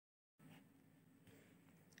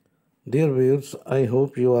Dear viewers, I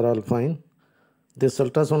hope you are all fine. This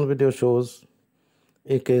ultrasound video shows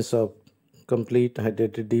a case of complete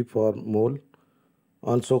Hydatidiform mole,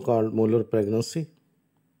 also called molar pregnancy.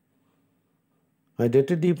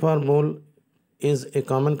 Hydatidiform mole is a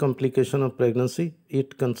common complication of pregnancy.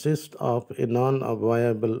 It consists of a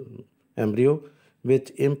non-viable embryo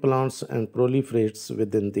which implants and proliferates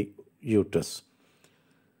within the uterus.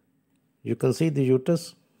 You can see the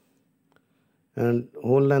uterus, and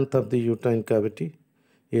whole length of the uterine cavity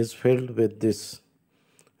is filled with this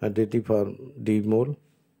Hydatidiform mole.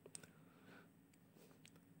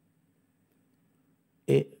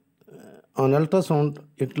 On ultrasound,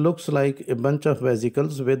 it looks like a bunch of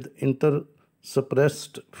vesicles with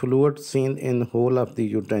interspersed fluid seen in whole of the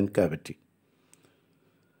uterine cavity.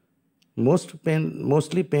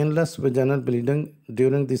 Mostly painless vaginal bleeding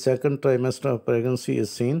during the second trimester of pregnancy is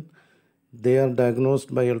seen. They are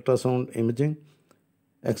diagnosed by ultrasound imaging.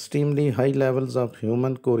 Extremely high levels of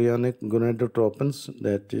human chorionic gonadotropins,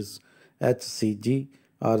 that is HCG,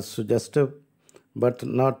 are suggestive but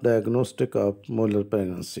not diagnostic of molar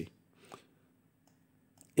pregnancy.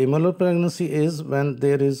 A molar pregnancy is when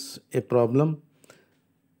there is a problem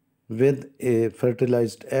with a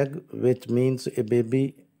fertilized egg, which means a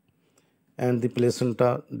baby and the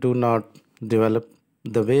placenta do not develop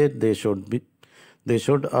the way they should be. They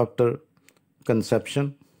should after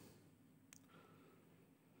conception.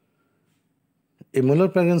 A molar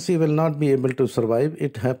pregnancy will not be able to survive.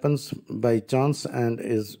 It happens by chance and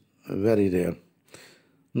is very rare.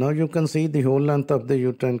 Now you can see the whole length of the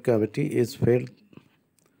uterine cavity is filled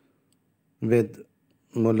with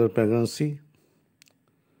molar pregnancy.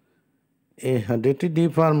 A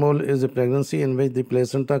Hydatidiform mole is a pregnancy in which the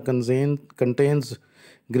placenta contains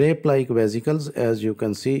grape-like vesicles, as you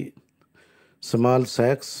can see, small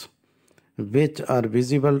sacs which are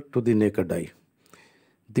visible to the naked eye.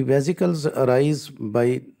 The vesicles arise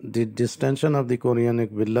by the distension of the chorionic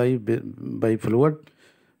villi by fluid.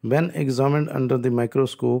 When examined under the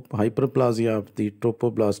microscope, hyperplasia of the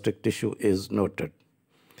tropoblastic tissue is noted.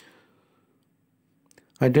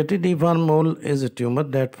 Hydatidiform mole is a tumor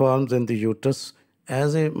that forms in the uterus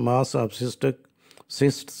as a mass of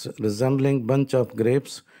cysts resembling bunch of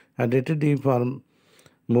grapes. Hydatidiform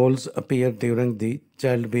moles appear during the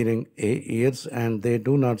childbearing years and they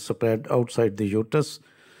do not spread outside the uterus.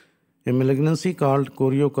 A malignancy called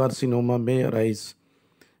choriocarcinoma may arise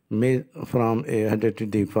from a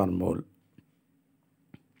Hydatidiform mole.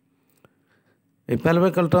 A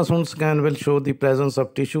pelvic ultrasound scan will show the presence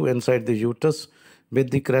of tissue inside the uterus with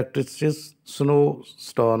the characteristic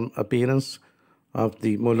snowstorm appearance of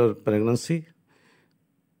the molar pregnancy.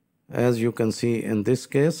 As you can see in this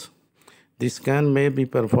case, the scan may be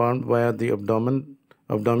performed via the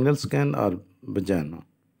abdominal scan or vagina.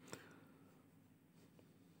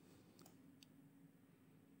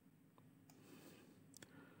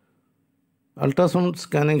 Ultrasound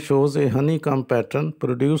scanning shows a honeycomb pattern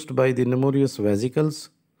produced by the numerous vesicles,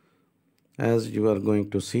 as you are going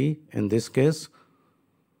to see in this case.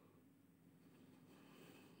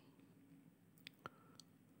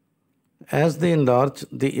 As they enlarge,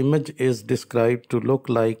 the image is described to look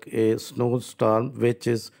like a snowstorm, which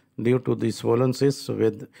is due to the swollen cysts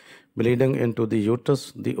with bleeding into the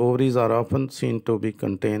uterus. The ovaries are often seen to be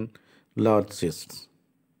contain large cysts.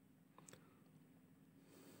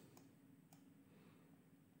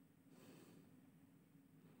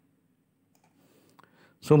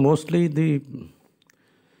 So mostly the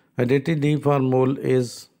Hydatidiform mole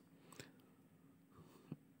is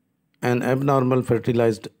an abnormal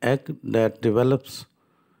fertilized egg that develops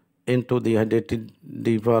into the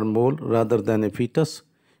Hydatidiform mole rather than a fetus,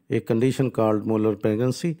 a condition called molar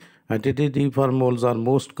pregnancy. Hydatidiform moles are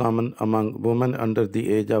most common among women under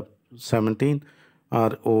the age of 17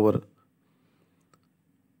 or over.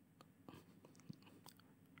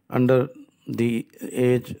 Under the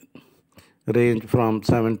age range from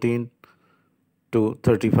 17 to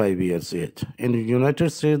 35 years age. In the United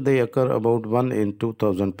States, they occur about 1 in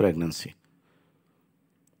 2,000 pregnancy.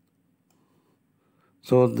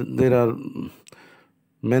 So there are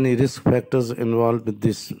many risk factors involved with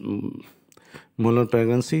this molar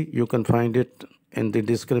pregnancy. You can find it in the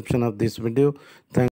description of this video. Thank